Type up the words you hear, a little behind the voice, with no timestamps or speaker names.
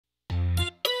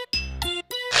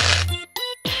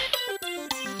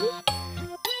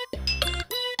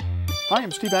Hi,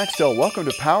 I'm Steve Axtell. Welcome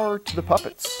to Power to the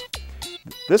Puppets.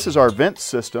 This is our vent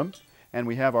system, and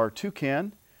we have our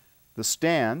toucan, the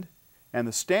stand, and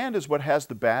the stand is what has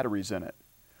the batteries in it.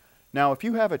 Now, if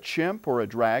you have a chimp or a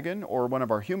dragon or one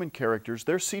of our human characters,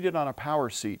 they're seated on a power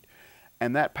seat,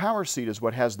 and that power seat is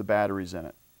what has the batteries in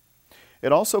it.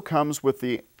 It also comes with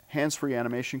the hands-free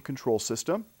animation control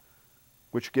system,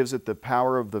 which gives it the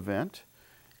power of the vent,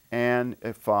 and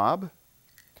a fob.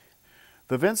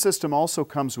 The vent system also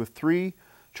comes with 3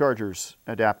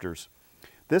 adapters.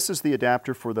 This is the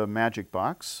adapter for the magic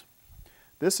box.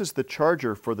 This is the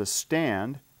charger for the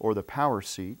stand or the power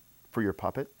seat for your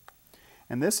puppet.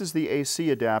 And this is the AC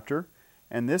adapter,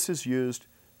 and this is used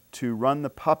to run the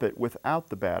puppet without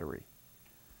the battery.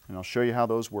 And I'll show you how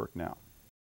those work now.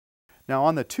 Now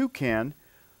on the toucan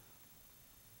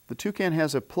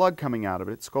has a plug coming out of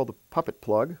it. It's called the puppet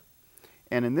plug.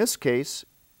 And in this case,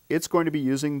 it's going to be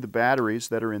using the batteries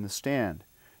that are in the stand.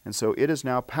 And so it is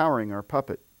now powering our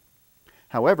puppet.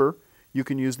 However, you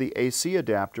can use the AC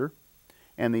adapter,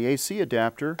 and the AC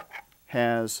adapter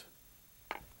has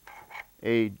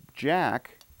a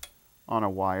jack on a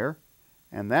wire,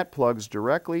 and that plugs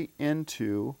directly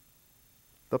into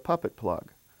the puppet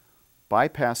plug,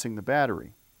 bypassing the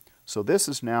battery. So this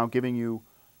is now giving you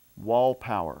wall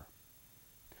power.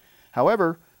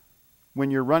 However,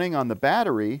 when you're running on the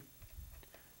battery,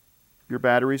 your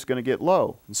battery is going to get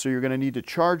low, and so you're going to need to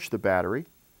charge the battery.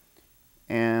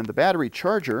 And the battery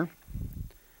charger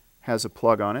has a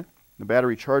plug on it. The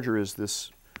battery charger is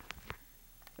this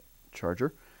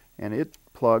charger, and it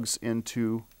plugs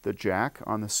into the jack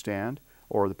on the stand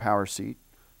or the power seat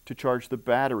to charge the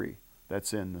battery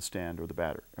that's in the stand or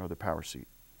the power seat.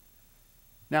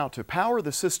 Now, to power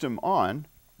the system on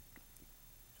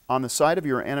the side of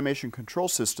your animation control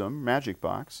system, Magic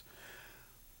Box,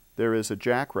 there is a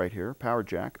jack right here, power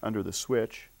jack, under the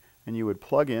switch, and you would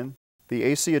plug in the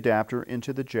AC adapter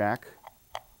into the jack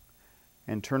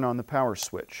and turn on the power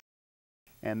switch.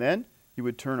 And then you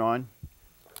would turn on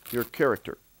your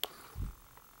character.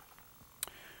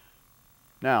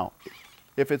 Now,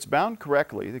 if it's bound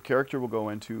correctly, the character will go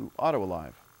into Auto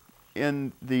Alive.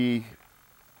 In the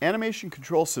animation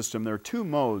control system, there are 2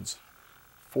 modes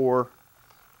for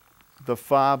the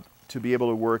fob to be able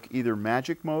to work, either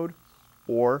magic mode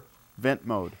or vent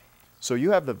mode. So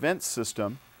you have the vent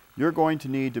system. You're going to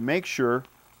need to make sure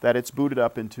that it's booted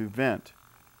up into vent.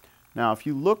 Now, if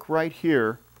you look right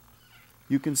here,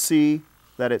 you can see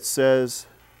that it says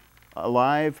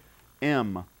Alive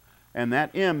M, and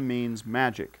that M means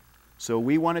magic. So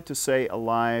we want it to say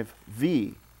Alive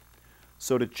V.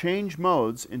 So to change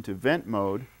modes into vent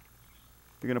mode,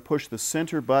 you're going to push the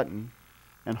center button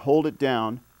and hold it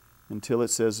down until it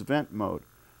says vent mode.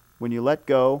 When you let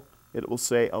go, it will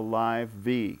say Alive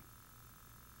V.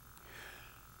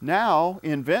 Now,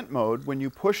 in vent mode, when you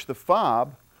push the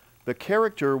fob, the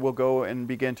character will go and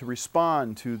begin to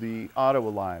respond to the Auto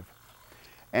Alive.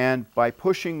 And by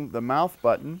pushing the mouth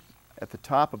button at the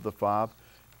top of the fob,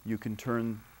 you can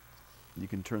turn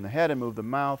the head and move the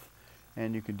mouth,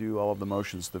 and you can do all of the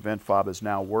motions. The vent fob is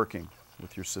now working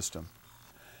with your system.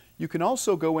 You can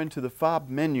also go into the fob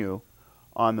menu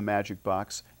on the Magic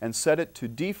Box and set it to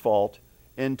default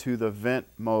into the vent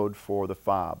mode for the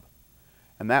fob.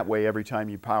 And that way, every time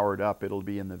you power it up, it'll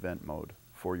be in the vent mode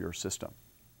for your system.